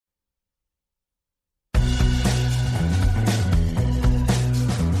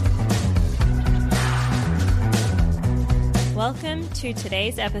Welcome to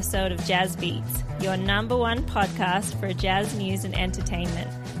today's episode of Jazz Beats, your number one podcast for jazz news and entertainment.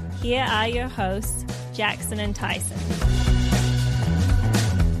 Here are your hosts, Jackson and Tyson.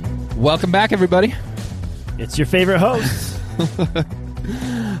 Welcome back, everybody. It's your favorite host.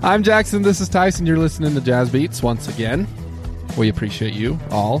 I'm Jackson. This is Tyson. You're listening to Jazz Beats once again. We appreciate you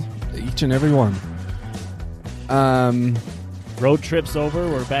all, each and every one. Road trip's over.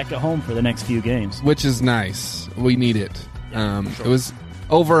 We're back at home for the next few games. Which is nice. We need it. Sure. It was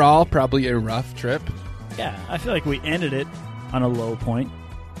overall probably a rough trip. Yeah, I feel like we ended it on a low point.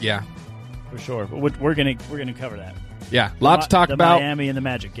 Yeah. For sure. But we're gonna cover that. Yeah, lot to talk about. The Miami and the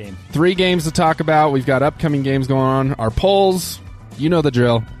Magic game. 3 games to talk about. We've got upcoming games going on. Our polls, you know the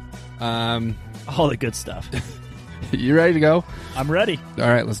drill. All the good stuff. You ready to go? I'm ready. All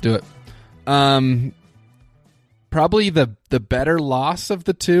right, let's do it. Probably the better loss of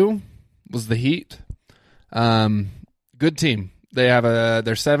the two was the Heat. Good team. They're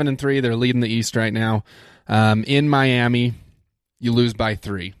 7-3. They're leading the East right now. In Miami, you lose by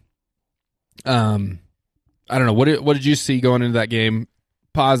 3. I don't know. What did you see going into that game?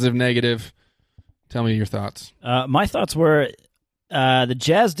 Positive, negative? Tell me your thoughts. My thoughts were the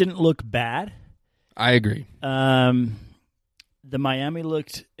Jazz didn't look bad. I agree. The Miami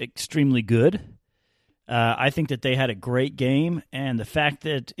looked extremely good. I think that they had a great game, and the fact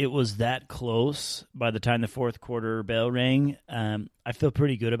that it was that close by the time the fourth quarter bell rang, I feel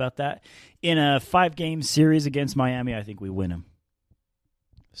pretty good about that. In a 5-game series against Miami, I think we win them.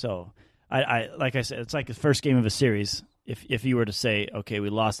 So, I like I said, it's like the first game of a series. If you were to say, okay, we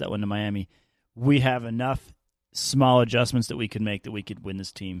lost that one to Miami, we have enough small adjustments that we could make that we could win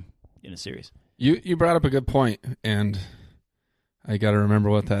this team in a series. You brought up a good point, and I got to remember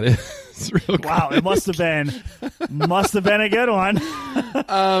what that is. Real wow, quick. It must have been a good one.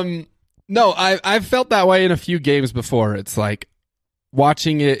 No, I've felt that way in a few games before. It's like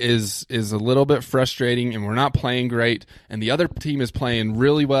watching it is a little bit frustrating, and we're not playing great, and the other team is playing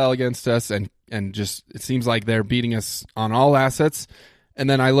really well against us, and just it seems like they're beating us on all assets, and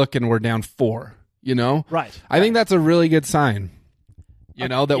then I look and we're down 4. You know, right? I think that's a really good sign. You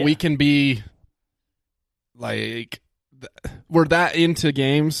know that we can be like. We're that into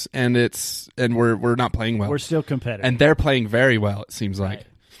games, and we're not playing well. We're still competitive, and they're playing very well. It seems like,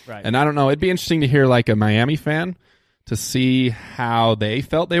 right. And I don't know. It'd be interesting to hear like a Miami fan to see how they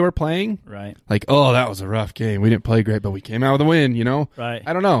felt they were playing. Right. Like, oh, that was a rough game. We didn't play great, but we came out with a win. You know. Right.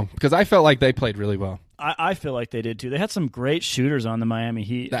 I don't know because I felt like they played really well. I feel like they did too. They had some great shooters on the Miami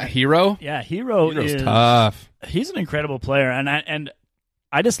Heat. That Hero. Yeah, Hero's tough. He's an incredible player, and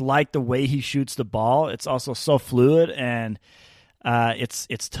I just like the way he shoots the ball. It's also so fluid, and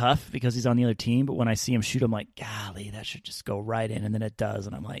it's tough because he's on the other team. But when I see him shoot, I'm like, golly, that should just go right in, and then it does,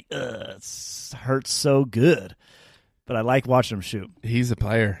 and I'm like, ugh, it hurts so good. But I like watching him shoot. He's a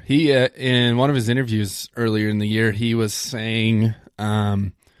player. He in one of his interviews earlier in the year, he was saying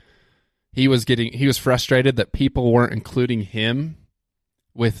he was frustrated that people weren't including him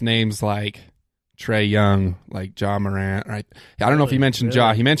with names like Trae Young, like Ja Morant, right? I don't know if he mentioned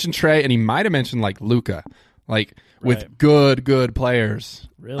Ja. He mentioned Trae, and he might have mentioned like Luka, like with good players.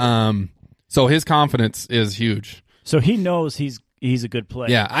 Really? So his confidence is huge. So he knows he's a good player.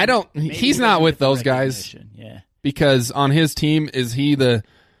 Yeah, he's not with those guys. Yeah. Because on his team,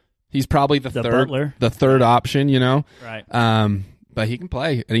 he's probably the third option, you know? Right. But he can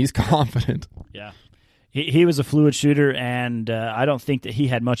play, and he's confident. Yeah. He was a fluid shooter, and I don't think that he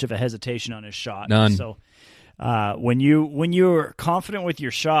had much of a hesitation on his shot. None. So when you're confident with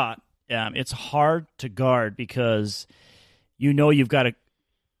your shot, it's hard to guard because you know you've got to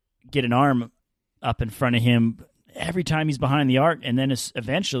get an arm up in front of him every time he's behind the arc, and then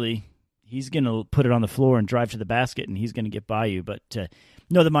eventually he's going to put it on the floor and drive to the basket, and he's going to get by you. But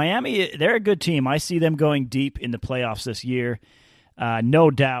no, the Miami, they're a good team. I see them going deep in the playoffs this year. No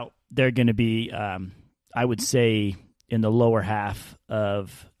doubt they're going to be I would say in the lower half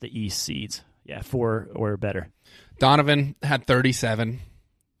of the East seeds. Yeah, 4 or better. Donovan had 37,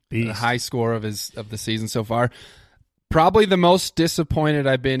 the high score of the season so far. Probably the most disappointed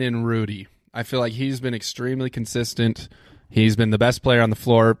I've been in Rudy. I feel like he's been extremely consistent. He's been the best player on the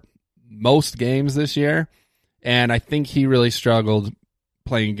floor most games this year, and I think he really struggled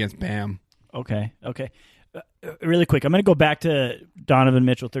playing against Bam. Okay. Really quick, I'm going to go back to Donovan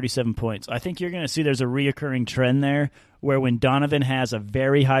Mitchell, 37 points. I think you're going to see there's a reoccurring trend there where when Donovan has a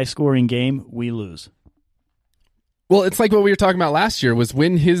very high-scoring game, we lose. Well, it's like what we were talking about last year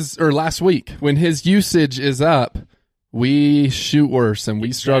last week, when his usage is up, we shoot worse and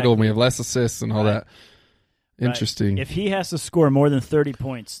we struggle and we have less assists and all that. Interesting. If he has to score more than 30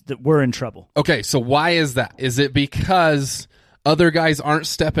 points, that we're in trouble. Okay, so why is that? Is it because other guys aren't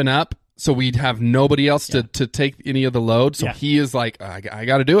stepping up, so we'd have nobody else to take any of the load. So he is like, I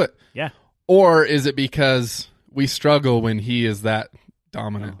got to do it. Yeah. Or is it because we struggle when he is that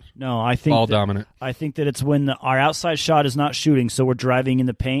dominant? No, I think ball dominant. I think that it's when our outside shot is not shooting, so we're driving in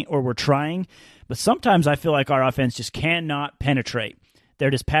the paint or we're trying. But sometimes I feel like our offense just cannot penetrate. They're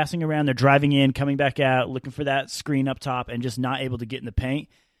just passing around, they're driving in, coming back out, looking for that screen up top, and just not able to get in the paint.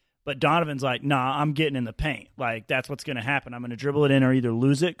 But Donovan's like, nah, I'm getting in the paint. Like, that's what's going to happen. I'm going to dribble it in or either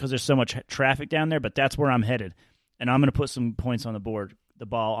lose it because there's so much traffic down there, but that's where I'm headed. And I'm going to put some points on the board, the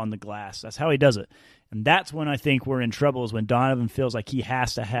ball on the glass. That's how he does it. And that's when I think we're in trouble, is when Donovan feels like he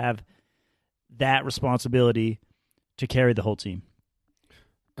has to have that responsibility to carry the whole team.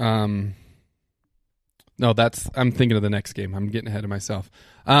 No, I'm thinking of the next game. I'm getting ahead of myself.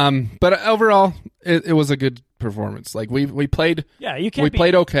 But overall, it was a good performance. Like we played. Yeah,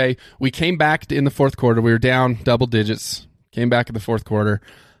 played okay. We came back in the fourth quarter. We were down double digits. Came back in the fourth quarter,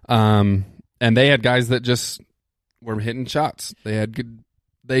 and they had guys that just were hitting shots.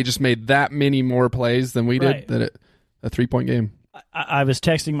 They just made that many more plays than we did. That a 3-point game. I was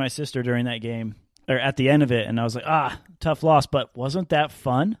texting my sister during that game, or at the end of it, and I was like, tough loss, but wasn't that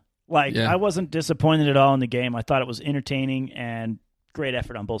fun? I wasn't disappointed at all in the game. I thought it was entertaining and great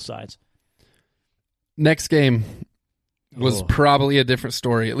effort on both sides. Next game was probably a different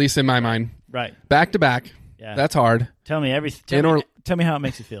story, at least in my mind. Right. Back to back. Yeah. That's hard. Tell me everything. Tell me how it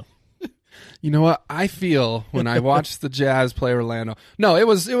makes you feel. You know what I feel when I watch the Jazz play Orlando? No, it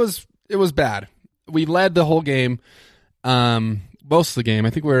was bad. We led the whole game. Most of the game. I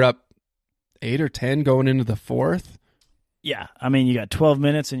think we were up 8 or 10 going into the fourth. Yeah, I mean, you got 12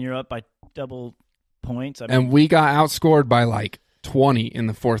 minutes and you're up by double points. And we got outscored by like 20 in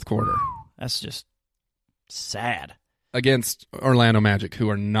the fourth quarter. That's just sad. Against Orlando Magic, who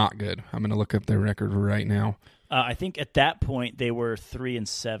are not good. I'm going to look up their record right now. I think at that point they were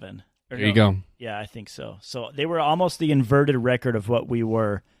 3-7. There you go. Yeah, I think so. So they were almost the inverted record of what we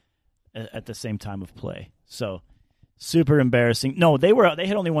were at the same time of play. So super embarrassing. No, they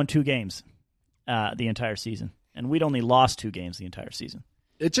had only won 2 games the entire season. And we'd only lost 2 games the entire season.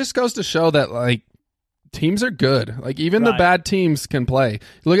 It just goes to show that, like, teams are good. Like, even the bad teams can play.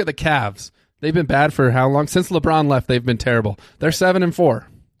 Look at the Cavs. They've been bad for how long? Since LeBron left, they've been terrible. They're 7-4.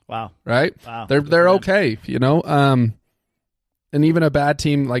 Wow. Right? Wow. They're okay, you know? And even a bad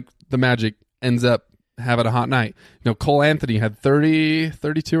team like the Magic ends up having a hot night. You know, Cole Anthony had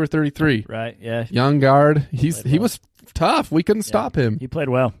 32 or 33. Right, yeah. Young guard. He was tough. We couldn't stop him. He played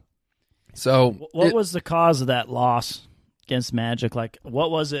well. So what was the cause of that loss against Magic? Like,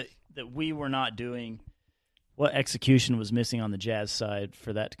 what was it that we were not doing? What execution was missing on the Jazz side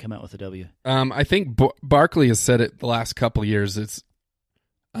for that to come out with a W? I think Barkley has said it the last couple of years. It's,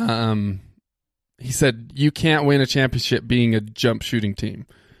 he said, you can't win a championship being a jump shooting team,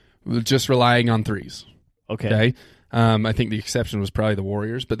 just relying on threes. Okay. I think the exception was probably the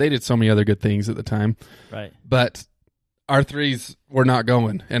Warriors, but they did so many other good things at the time. Right. But our threes were not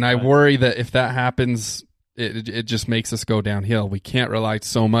going, and I worry that if that happens, it just makes us go downhill. We can't rely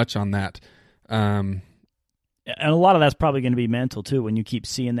so much on that. And a lot of that's probably going to be mental too. When you keep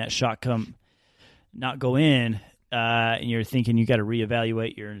seeing that shot not go in, and you're thinking you got to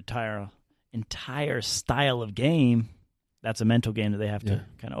reevaluate your entire style of game. That's a mental game that they have to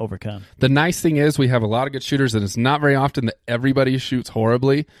kind of overcome. The nice thing is we have a lot of good shooters, and it's not very often that everybody shoots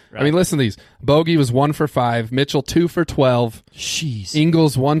horribly. Right. I mean, listen to these. Bogey was 1 for 5. Mitchell 2 for 12. Jeez.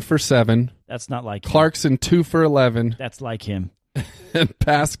 Ingles 1 for 7. That's not like Clarkson him. 2 for 11. That's like him. And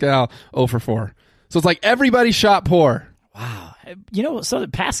Pascal 0 for 4. So it's like everybody shot poor. Wow. You know, so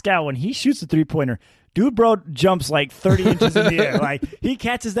Pascal, when he shoots a three-pointer, dude, bro, jumps like 30 inches in the air. Like, he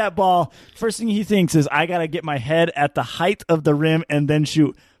catches that ball. First thing he thinks is, I got to get my head at the height of the rim and then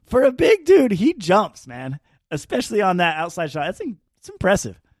shoot. For a big dude, he jumps, man, especially on that outside shot. It's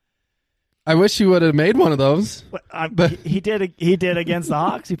impressive. I wish he would have made one of those. But he did against the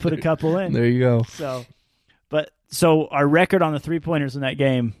Hawks. He put a couple in. There you go. So our record on the three-pointers in that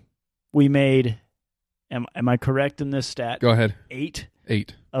game, we made, am I correct in this stat? Go ahead. 8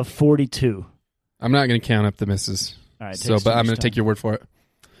 of 42. I'm not going to count up the misses. All right, but I'm going to take your word for it.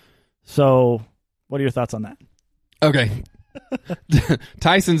 So, what are your thoughts on that? Okay.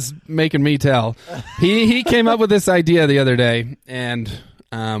 Tyson's making me tell. He came up with this idea the other day, and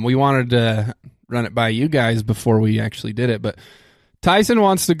we wanted to run it by you guys before we actually did it. But Tyson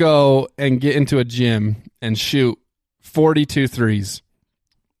wants to go and get into a gym and shoot 42 threes.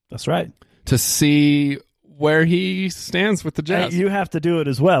 That's right. To see where he stands with the Jazz. You have to do it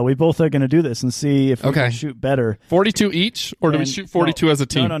as well. We both are going to do this and see if we can shoot better. 42 each, or do we shoot 42 as a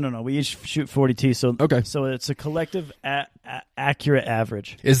team? No. We each shoot 42. So so it's a collective accurate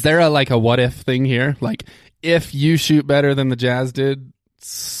average. Is there a what if thing here? Like, if you shoot better than the Jazz did,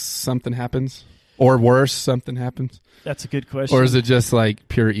 something happens, or worse, something happens. That's a good question. Or is it just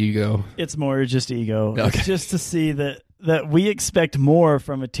pure ego? It's more just ego. Okay. It's just to see that we expect more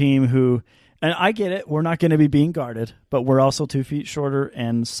from a team who, and I get it, we're not going to be being guarded, but we're also 2 feet shorter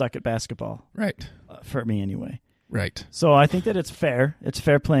and suck at basketball. Right. For me anyway. Right. So I think that it's fair. It's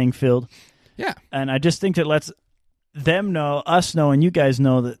fair playing field. Yeah. And I just think that lets them know, us know, and you guys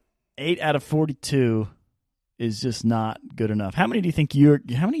know that 8 out of 42 is just not good enough. How many are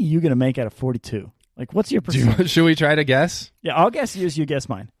you going to make out of 42? What's your percentage? Should we try to guess? Yeah, I'll guess yours, you guess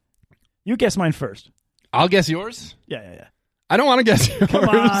mine. You guess mine first. I'll guess yours? Yeah. I don't want to guess yours. Come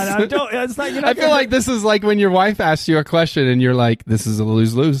on. It's not, I feel like this is like when your wife asks you a question and you're like, this is a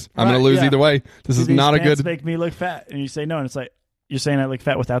lose-lose. I'm going to lose either way. This is not a good... These pants make me look fat. And you say no, and it's like, you're saying I look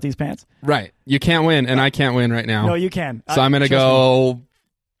fat without these pants? Right. You can't win, and I can't win right now. No, you can. So I'm going to go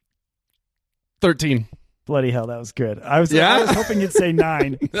 13. Bloody hell, that was good. I was hoping you'd say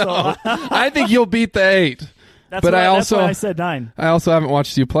 9. No, I think you'll beat the 8. That's why I said 9. I also haven't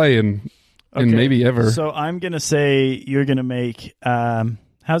watched you play in maybe ever. So I'm going to say you're going to make...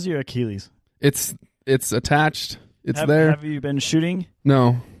 how's your Achilles? It's attached. It's there. Have you been shooting?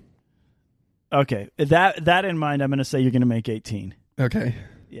 No. Okay. That in mind, I'm going to say you're going to make 18. Okay.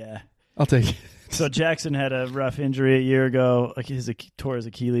 Yeah. I'll take it. So Jackson had a rough injury a year ago. He tore his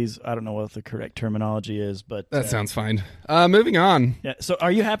Achilles. I don't know what the correct terminology is, but that sounds fine. Moving on. Yeah. So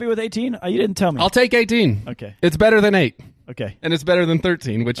are you happy with 18? You didn't tell me. I'll take 18. Okay. It's better than 8. Okay. And it's better than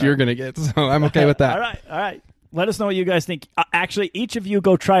 13, which you're going to get. So I'm okay with that. All right. Let us know what you guys think. Actually, each of you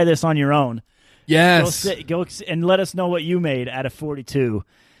go try this on your own. Yes. Go and let us know what you made out of 42.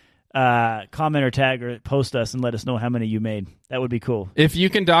 Comment or tag or post us and let us know how many you made. That would be cool. If you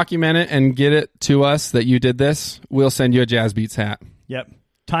can document it and get it to us that you did this, we'll send you a Jazz Beats hat. Yep.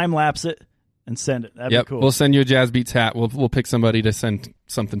 Time lapse it and send it. That'd be cool. We'll send you a Jazz Beats hat. We'll pick somebody to send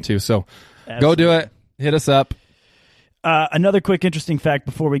something to. So Absolutely. Go do it. Hit us up. Another quick interesting fact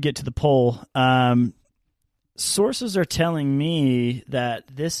before we get to the poll. Sources are telling me that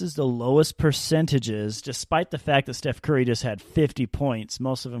this is the lowest percentages, despite the fact that Steph Curry just had 50 points,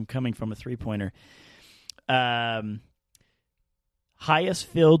 most of them coming from a three-pointer. Highest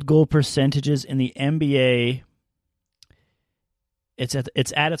field goal percentages in the NBA. It's at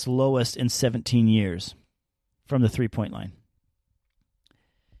its lowest in 17 years from the three-point line.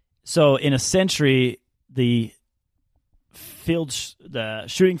 So in a century, the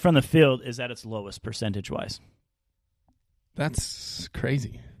shooting from the field is at its lowest percentage-wise. That's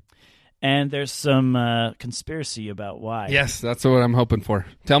crazy. And there's some conspiracy about why. Yes, that's what I'm hoping for.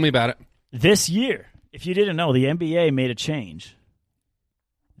 Tell me about it. This year, if you didn't know, the NBA made a change.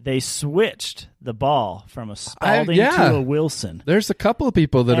 They switched the ball from a Spalding to a Wilson. There's a couple of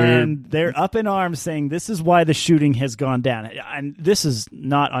people that and they're up in arms saying this is why the shooting has gone down. And this is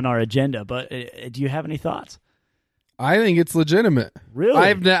not on our agenda, but do you have any thoughts? I think it's legitimate. Really?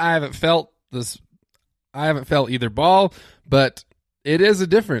 I haven't felt this. I haven't felt either ball, but it is a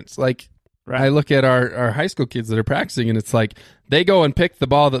difference. Like, I look at our high school kids that are practicing, and it's like they go and pick the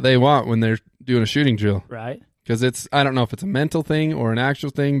ball that they want when they're doing a shooting drill. Right. Because I don't know if it's a mental thing or an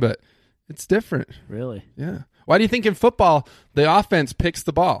actual thing, but it's different. Really? Yeah. Why do you think in football the offense picks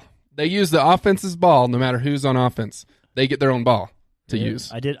the ball? They use the offense's ball no matter who's on offense. They get their own ball to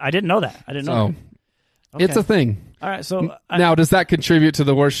use. I didn't know that. I didn't know that. Okay. It's a thing. All right. So now, does that contribute to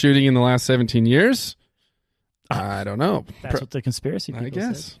the worst shooting in the last 17 years? I don't know. That's what the conspiracy people I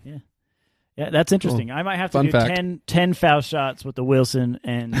guess. said. Yeah. Yeah, that's interesting. Cool. I might have to do fact. 10 foul shots with the Wilson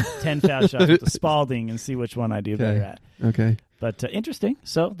and 10 foul shots with the Spalding and see which one I do better at. Okay. But interesting.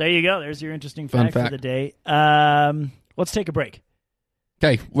 So there you go. There's your interesting fact for the day. Let's take a break.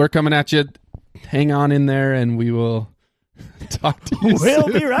 Okay. We're coming at you. Hang on in there and we will talk to you We'll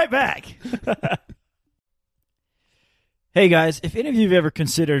soon. Be right back. Hey guys, if any of you have ever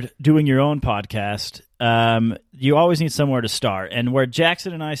considered doing your own podcast, you always need somewhere to start. And where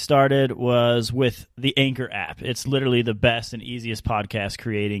Jackson and I started was with the Anchor app. It's literally the best and easiest podcast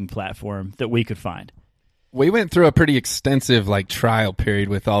creating platform that we could find. We went through a pretty extensive trial period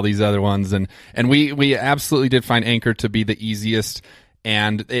with all these other ones, and we absolutely did find Anchor to be the easiest,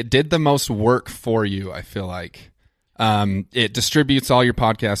 and it did the most work for you, I feel like. It distributes all your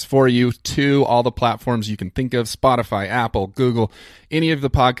podcasts for you to all the platforms you can think of, Spotify, Apple, Google, any of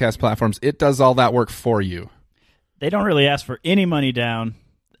the podcast platforms. It does all that work for you. They don't really ask for any money down.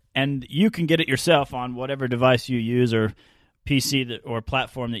 And you can get it yourself on whatever device you use or PC or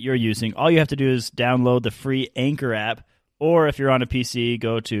platform that you're using. All you have to do is download the free Anchor app, or if you're on a PC,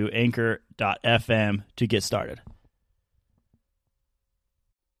 go to anchor.fm to get started.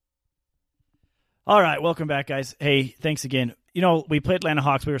 All right, welcome back, guys. Hey, thanks again. We played Atlanta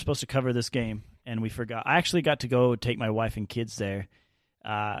Hawks. We were supposed to cover this game, and we forgot. I actually got to go take my wife and kids there.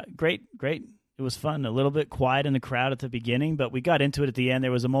 Great. It was fun. A little bit quiet in the crowd at the beginning, but we got into it at the end.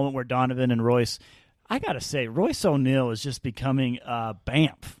 There was a moment where Donovan and Royce, I got to say, Royce O'Neal is just becoming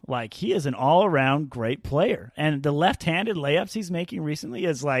Banff. Like, he is an all-around great player. And the left-handed layups he's making recently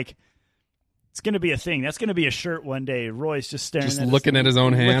is like, it's going to be a thing. That's going to be a shirt one day. Royce just staring just looking at his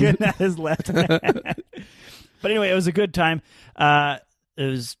own hand. Looking at his left hand. But anyway, it was a good time. It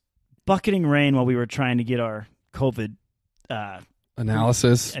was bucketing rain while we were trying to get our COVID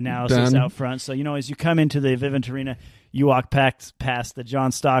analysis done out front. So, as you come into the Vivint Arena, you walk past the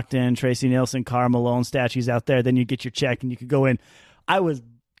John Stockton, Tracy Nielsen, Karl Malone statues out there. Then you get your check and you could go in. I was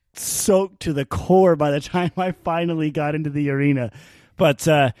soaked to the core by the time I finally got into the arena. But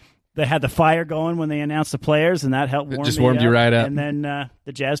they had the fire going when they announced the players, and that helped warm me up. It just warmed you right up. And then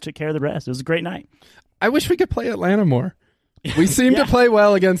the Jazz took care of the rest. It was a great night. I wish we could play Atlanta more. We seem to play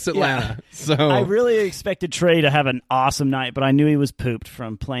well against Atlanta. Yeah. So I really expected Trey to have an awesome night, but I knew he was pooped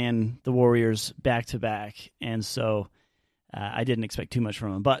from playing the Warriors back-to-back, and so I didn't expect too much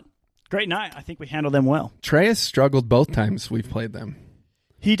from him. But great night. I think we handled them well. Trey has struggled both times we've played them.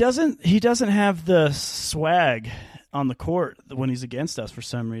 He doesn't have the swag on the court when he's against us for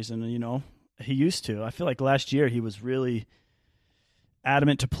some reason. He used to. I feel like last year he was really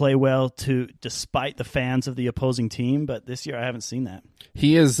adamant to play well despite the fans of the opposing team, but this year I haven't seen that.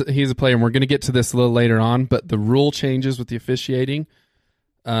 He's a player, and we're going to get to this a little later on, but the rule changes with the officiating,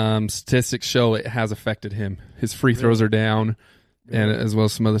 statistics show it has affected him. His free throws are down, and as well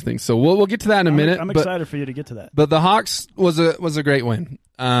as some other things. So we'll get to that in a minute. I'm excited for you to get to that. But the Hawks was a great win.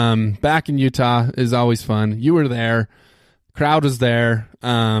 Back in Utah is always fun. You were there. Crowd was there.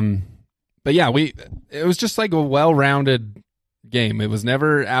 But yeah, it was just like a well-rounded game. It was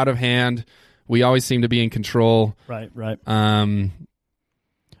never out of hand. We always seemed to be in control. Right.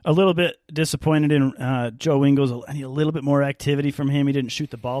 A little bit disappointed in Joe Ingles. I need a little bit more activity from him. He didn't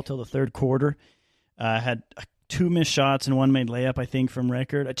shoot the ball till the third quarter. Had 2 missed shots and 1 made layup, I think, from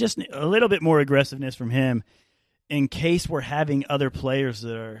record. Just a little bit more aggressiveness from him in case we're having other players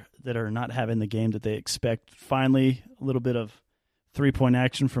that are not having the game that they expect. Finally, a little bit of 3-point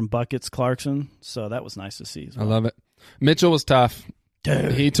action from Buckets Clarkson, so that was nice to see as well. I love it. Mitchell was tough.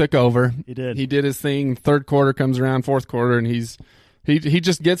 Dude, he took over. He did. He did his thing. Third quarter comes around, fourth quarter, and he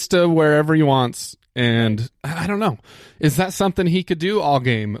just gets to wherever he wants. And I don't know. Is that something he could do all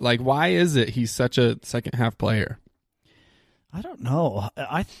game? Like, why is it he's such a second half player? I don't know.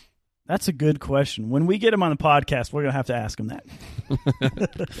 That's a good question. When we get him on the podcast, we're going to have to ask him that.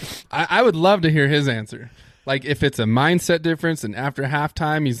 I would love to hear his answer. Like, if it's a mindset difference and after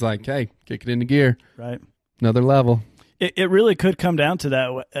halftime, he's like, hey, kick it into gear. Right. Another level. It really could come down to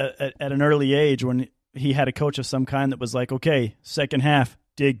that at an early age when he had a coach of some kind that was like, okay, second half,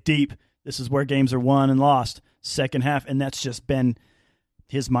 dig deep. This is where games are won and lost. Second half, and that's just been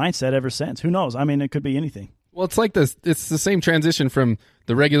his mindset ever since. Who knows? I mean, it could be anything. Well, it's like this. It's the same transition from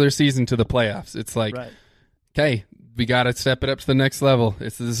the regular season to the playoffs. It's like, okay, we got to step it up to the next level.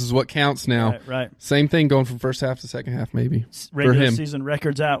 This is what counts now. Right. Same thing going from first half to second half, maybe. Regular for him. Season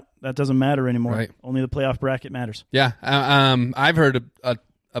records out. That doesn't matter anymore. Right. Only the playoff bracket matters. Yeah. I've heard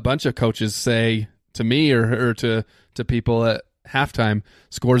a bunch of coaches say to me or to people at halftime,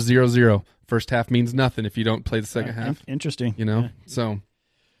 score 0-0. First half means nothing if you don't play the second half. Interesting. So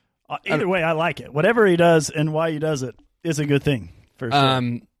either way, I like it. Whatever he does and why he does it is a good thing. For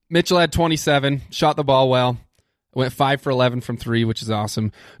sure. Mitchell had 27, shot the ball well, went 5 for 11 from 3, which is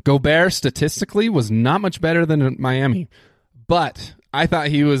awesome. Gobert statistically was not much better than Miami, but I thought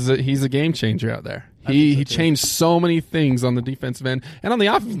he's a game changer out there. He changed so many things on the defensive end and on the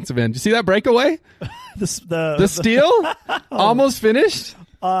offensive end. Did you see that breakaway? The steal? Almost finished?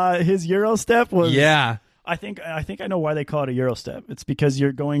 His Euro step was... Yeah. I think I know why they call it a Euro step. It's because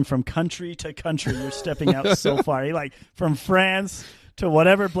you're going from country to country. You're stepping out so far. From France to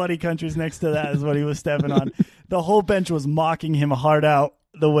whatever bloody country's next to that is what he was stepping on. The whole bench was mocking him hard out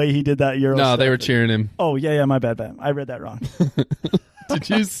the way he did that Euro step. No, they were cheering him. Oh, yeah, my bad. I read that wrong. Did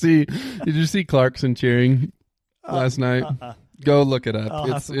you see Clarkson cheering last night? Go look it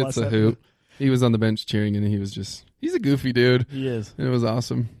up. It's a hoot. He was on the bench cheering, and he's a goofy dude. He is. And it was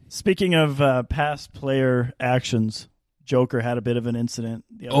awesome. Speaking of past player actions, Joker had a bit of an incident.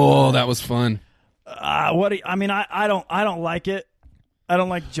 That was fun. I don't like it. I don't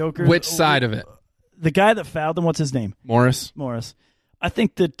like Joker. Which side of it? The guy that fouled him, what's his name? Morris. I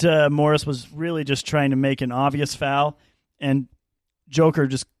think that Morris was really just trying to make an obvious foul, and Joker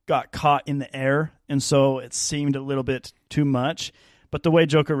just got caught in the air, and so it seemed a little bit too much. But the way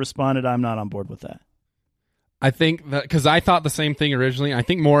Joker responded, I'm not on board with that. I think that because I thought the same thing originally. I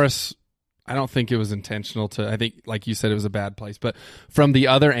think Morris, I don't think it was intentional I think, like you said, it was a bad place. But from the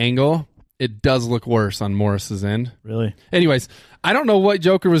other angle, it does look worse on Morris's end. Really? Anyways, I don't know what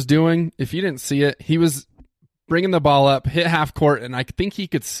Joker was doing. If you didn't see it, he was bringing the ball up, hit half court, and I think he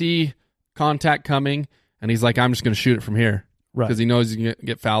could see contact coming, and he's like, I'm just going to shoot it from here. Right. Because he knows he's going to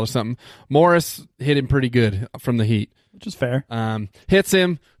get fouled or something. Morris hit him pretty good from the heat. Which is fair. Hits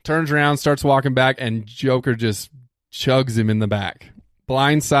him, turns around, starts walking back, and Joker just chugs him in the back.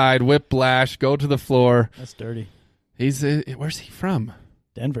 Blindside, whiplash, go to the floor. That's dirty. Where's he from?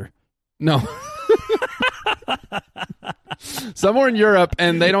 Denver. No. Somewhere in Europe,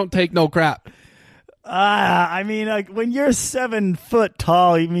 and they don't take no crap. I mean, like when you're 7 foot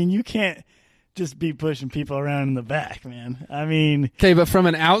tall, I mean, you can't just be pushing people around in the back, man. I mean, okay, but from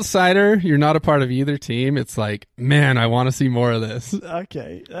an outsider, you're not a part of either team. It's like, man, I want to see more of this.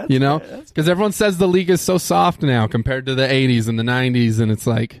 Okay, you know, because everyone says the league is so soft now compared to the 80s and the 90s, and it's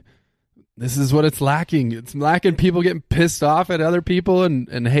like, this is what it's lacking. It's lacking people getting pissed off at other people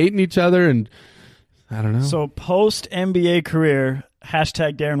and hating each other, and I don't know. So post NBA career,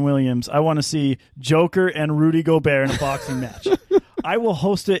 hashtag Darren Williams, I want to see Joker and Rudy Gobert in a boxing match. I will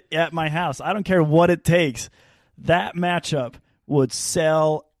host it at my house. I don't care what it takes. That matchup would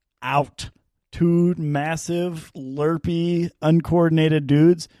sell out. Two massive, lurpy, uncoordinated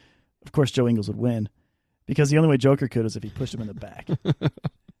dudes. Of course, Joe Ingles would win because the only way Joker could is if he pushed him in the back.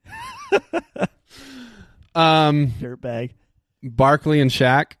 Dirtbag. Barkley and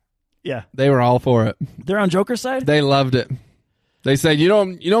Shaq. Yeah. They were all for it. They're on Joker's side? They loved it. They said, you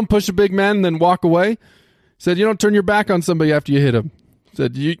don't push a big man and then walk away. Said, you don't turn your back on somebody after you hit him.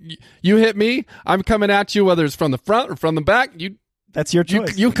 Said, you hit me, I'm coming at you, whether it's from the front or from the back. That's your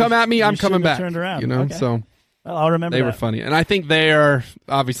choice. You come at me, I'm coming back. Turned around. You know, okay. So well, I'll remember they were funny. And I think they are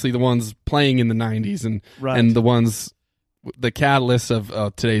obviously the ones playing in the 90s and the ones, the catalyst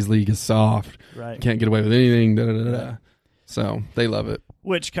of today's league is soft. Right. Can't get away with anything. Da, da, da, da. So they love it.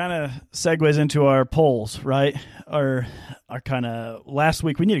 Which kind of segues into our polls, right? Our kind of last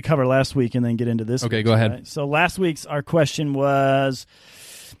week. We need to cover last week and then get into this. Okay, go ahead. Right? So last week's our question was,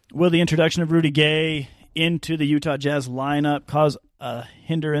 will the introduction of Rudy Gay into the Utah Jazz lineup cause a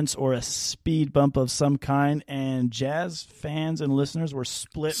hindrance or a speed bump of some kind? And Jazz fans and listeners were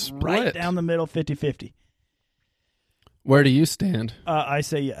split. Right down the middle, 50-50. Where do you stand? I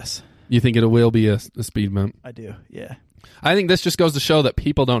say yes. You think it will be a speed bump? I do, yeah. I think this just goes to show that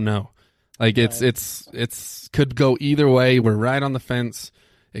people don't know. Like it's could go either way. We're right on the fence.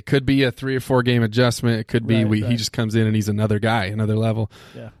 It could be a 3 or 4 game adjustment. It could be he just comes in and he's another guy, another level.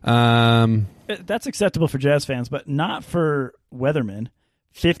 Yeah. That's acceptable for Jazz fans, but not for weathermen.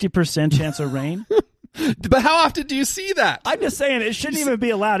 50% chance of rain. But how often do you see that? I'm just saying it shouldn't even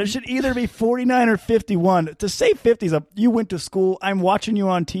be allowed. It should either be 49 or 51. To say 50 is you went to school. I'm watching you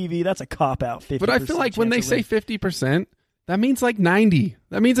on TV. That's a cop out. 50%. But I feel like when they say 50%, that means like 90.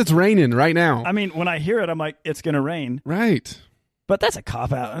 That means it's raining right now. I mean, when I hear it, I'm like, it's going to rain. Right. But that's a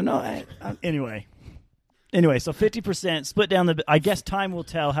cop out. No, Anyway, so 50% split down the. I guess time will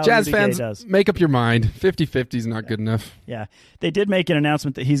tell how Jazz Rudy fans Gay does. Make up your mind. 50-50 is not good enough. Yeah, they did make an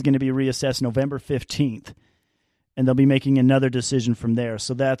announcement that he's going to be reassessed November 15th, and they'll be making another decision from there.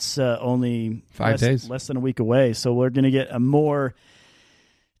 So that's only 5 days, less than a week away. So we're going to get a more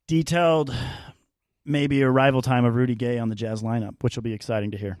detailed, maybe arrival time of Rudy Gay on the Jazz lineup, which will be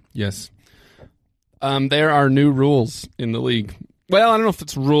exciting to hear. Yes. There are new rules in the league. Well, I don't know if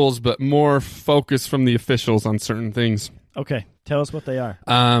it's rules, but more focus from the officials on certain things. Okay. Tell us what they are.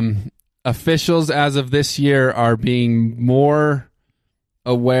 Officials, as of this year, are being more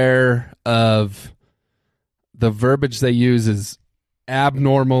aware of the verbiage they use is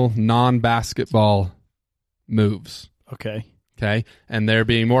abnormal non-basketball moves. Okay. Okay. And they're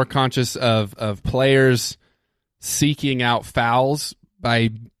being more conscious of players seeking out fouls by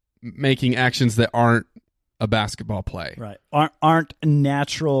making actions that aren't a basketball play. Right. Aren't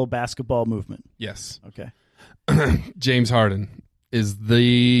natural basketball movement. Yes. Okay. James Harden is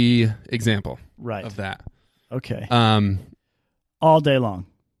the example of that. Okay. All day long.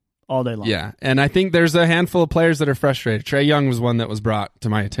 Yeah. And I think there's a handful of players that are frustrated. Trae Young was one that was brought to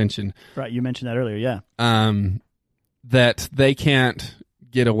my attention. Right. You mentioned that earlier. Yeah. That they can't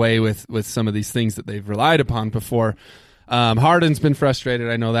get away with some of these things that they've relied upon before. Harden's been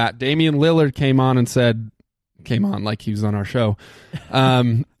frustrated. I know that. Damian Lillard came on and said came on like he was on our show.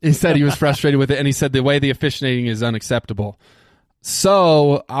 He said he was frustrated with it, and he said the way the officiating is unacceptable.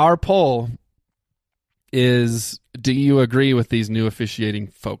 So our poll is, do you agree with these new officiating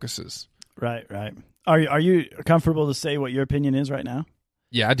focuses? Right. Are you comfortable to say what your opinion is right now?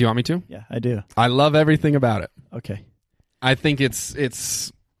 Yeah, do you want me to? Yeah, I do. I love everything about it. Okay. I think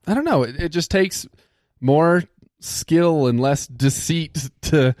it's I don't know, it just takes more skill and less deceit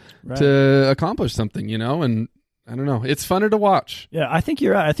to accomplish something, you know, and I don't know. It's funner to watch. Yeah, I think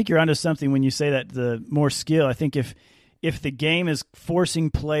you're right. I think you're onto something when you say that the more skill. I think if the game is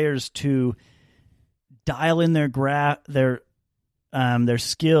forcing players to dial in their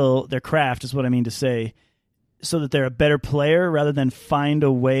skill, their craft is what I mean to say, so that they're a better player rather than find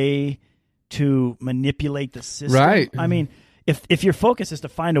a way to manipulate the system. Right. I mean, if your focus is to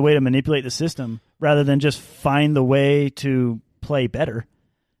find a way to manipulate the system rather than just find the way to play better,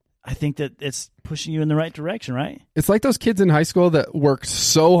 I think that it's pushing you in the right direction, right? It's like those kids in high school that work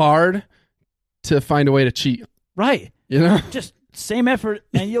so hard to find a way to cheat. Right. You know? Just same effort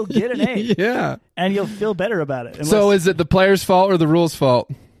and you'll get an A. Yeah. And you'll feel better about it. So is it the player's fault or the rule's fault?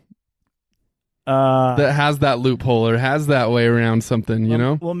 That has that loophole or has that way around something, you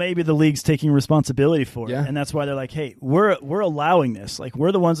know? Well, maybe the league's taking responsibility for it. Yeah. And that's why they're like, hey, we're allowing this. Like,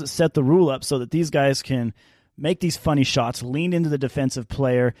 we're the ones that set the rule up so that these guys can make these funny shots, lean into the defensive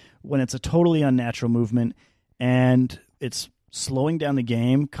player when it's a totally unnatural movement, and it's slowing down the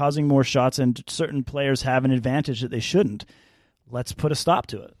game, causing more shots, and certain players have an advantage that they shouldn't. Let's put a stop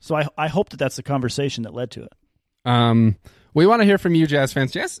to it. So I hope that that's the conversation that led to it. We want to hear from you, Jazz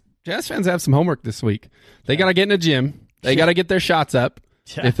fans. Jazz fans have some homework this week. They got to get in the gym. They got to get their shots up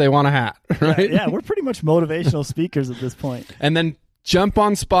if they want a hat, right? Yeah, we're pretty much motivational speakers at this point. And then jump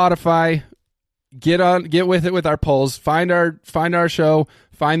on Spotify, get with it with our polls, find our show,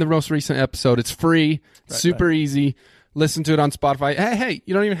 find the most recent episode. It's free, super easy. Listen to it on Spotify. Hey,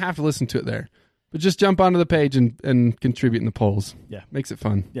 you don't even have to listen to it there. But just jump onto the page and contribute in the polls. Yeah. Makes it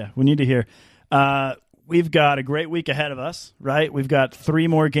fun. Yeah, we need to hear. We've got a great week ahead of us, right? We've got 3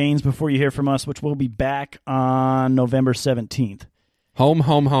 more games before you hear from us, which will be back on November 17th. Home.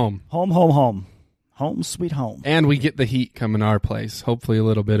 Home, sweet home. And we get the heat coming our place. Hopefully a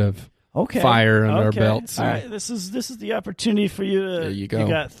little bit of fire under our belts. All right, this is the opportunity for you to. There you go. You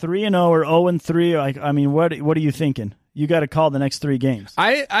got 3-0 or 0-3. I mean, what are you thinking? You got to call the next 3 games.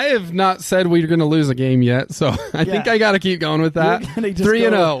 I have not said we're going to lose a game yet, so I think I got to keep going with that.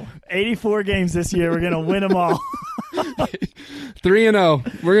 3-0. 84 games this year. We're going to win them all.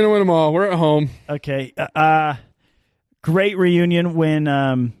 3-0. We're going to win them all. We're at home. Okay. Great reunion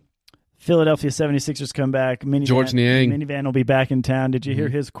when Philadelphia 76ers come back. George Niang. Minivan will be back in town. Did you hear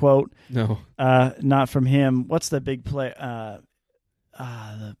his quote? No. Not from him. What's the big play? The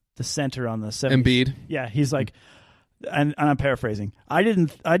center on the 70s. Embiid. Yeah, he's like, and I'm paraphrasing. I didn't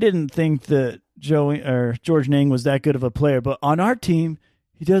think that George Niang was that good of a player, but on our team,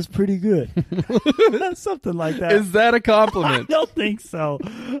 he does pretty good. Something like that. Is that a compliment? I don't think so.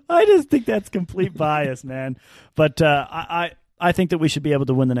 I just think that's complete bias, man. But I think that we should be able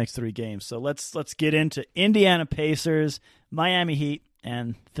to win the next 3 games. So let's get into Indiana Pacers, Miami Heat,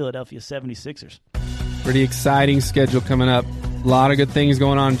 and Philadelphia 76ers. Pretty exciting schedule coming up. A lot of good things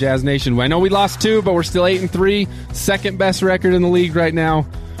going on in Jazz Nation. I know we lost 2, but we're still 8-3. Second best record in the league right now.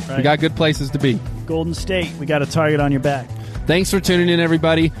 Right. We got good places to be. Golden State, we got a target on your back. Thanks for tuning in,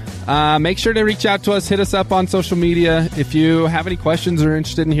 everybody. Make sure to reach out to us. Hit us up on social media if you have any questions or are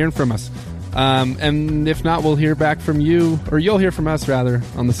interested in hearing from us. And if not, we'll hear back from you, or you'll hear from us, rather,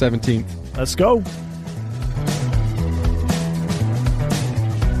 on the 17th. Let's go.